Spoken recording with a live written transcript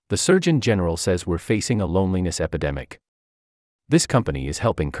The Surgeon General says we're facing a loneliness epidemic. This company is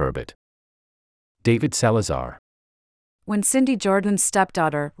helping curb it. David Salazar. When Cindy Jordan's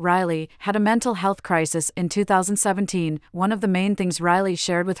stepdaughter, Riley, had a mental health crisis in 2017, one of the main things Riley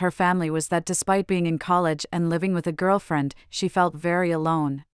shared with her family was that despite being in college and living with a girlfriend, she felt very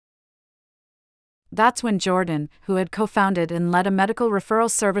alone. That's when Jordan, who had co-founded and led a medical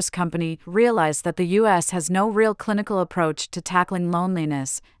referral service company, realized that the U.S. has no real clinical approach to tackling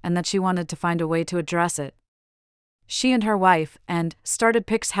loneliness, and that she wanted to find a way to address it. She and her wife started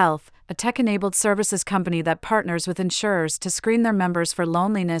Pix Health, a tech-enabled services company that partners with insurers to screen their members for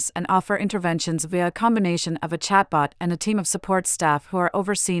loneliness and offer interventions via a combination of a chatbot and a team of support staff who are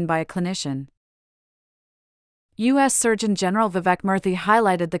overseen by a clinician. U.S. Surgeon General Vivek Murthy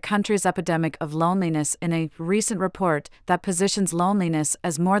highlighted the country's epidemic of loneliness in a recent report that positions loneliness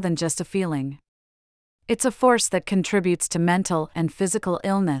as more than just a feeling. It's a force that contributes to mental and physical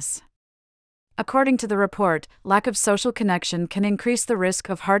illness. According to the report, lack of social connection can increase the risk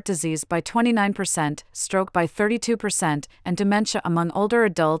of heart disease by 29%, stroke by 32%, and dementia among older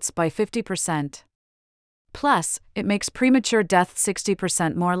adults by 50%. Plus, it makes premature death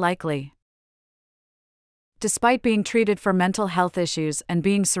 60% more likely. Despite being treated for mental health issues and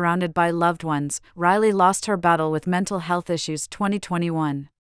being surrounded by loved ones, Riley lost her battle with mental health issues 2021.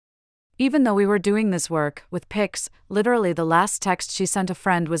 Even though we were doing this work with Pix, literally the last text she sent a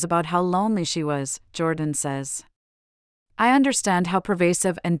friend was about how lonely she was, Jordan says. I understand how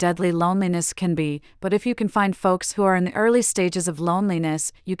pervasive and deadly loneliness can be, but if you can find folks who are in the early stages of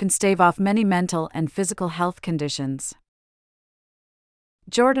loneliness, you can stave off many mental and physical health conditions.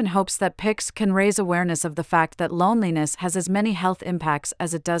 Jordan hopes that Pix can raise awareness of the fact that loneliness has as many health impacts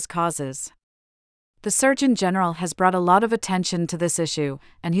as it does causes. The Surgeon General has brought a lot of attention to this issue,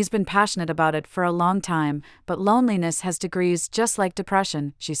 and he's been passionate about it for a long time, but loneliness has degrees just like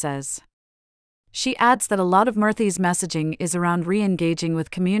depression, she says. She adds that a lot of Murthy's messaging is around re-engaging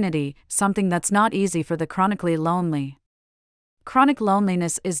with community, something that's not easy for the chronically lonely. Chronic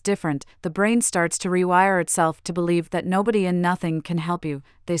loneliness is different. The brain starts to rewire itself to believe that nobody and nothing can help you.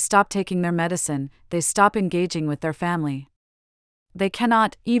 They stop taking their medicine, they stop engaging with their family. They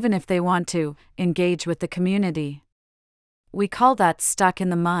cannot, even if they want to, engage with the community. We call that stuck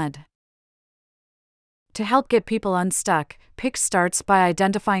in the mud. To help get people unstuck, Pix starts by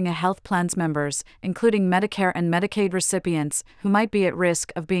identifying a health plan's members, including Medicare and Medicaid recipients, who might be at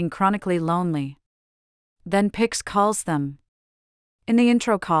risk of being chronically lonely. Then Pix calls them. In the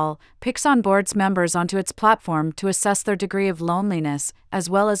intro call, Pix onboards members onto its platform to assess their degree of loneliness, as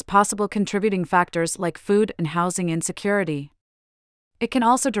well as possible contributing factors like food and housing insecurity. It can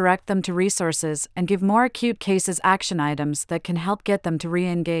also direct them to resources and give more acute cases action items that can help get them to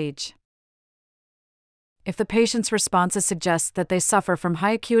re-engage. If the patient's responses suggest that they suffer from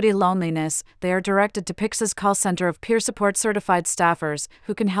high-acuity loneliness, they are directed to Pix's call center of peer support certified staffers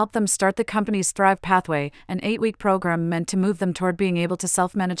who can help them start the company's Thrive Pathway, an 8-week program meant to move them toward being able to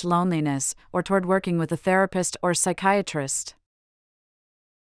self-manage loneliness or toward working with a therapist or psychiatrist.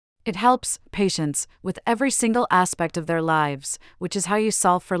 It helps patients with every single aspect of their lives, which is how you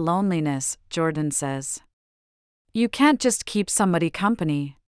solve for loneliness, Jordan says. You can't just keep somebody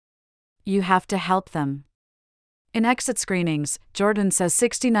company. You have to help them. In exit screenings, Jordan says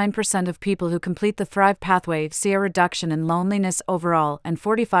 69% of people who complete the Thrive Pathway see a reduction in loneliness overall and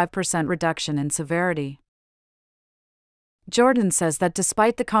 45% reduction in severity. Jordan says that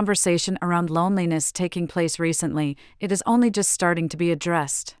despite the conversation around loneliness taking place recently, it is only just starting to be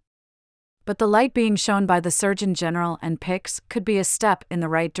addressed. But the light being shown by the Surgeon General and Pix could be a step in the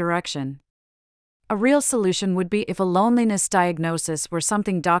right direction. A real solution would be if a loneliness diagnosis were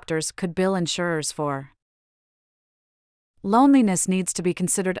something doctors could bill insurers for. Loneliness needs to be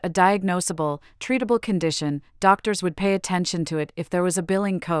considered a diagnosable, treatable condition. Doctors would pay attention to it if there was a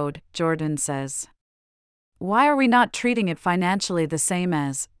billing code, Jordan says. Why are we not treating it financially the same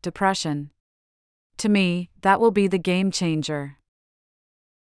as depression? To me, that will be the game changer.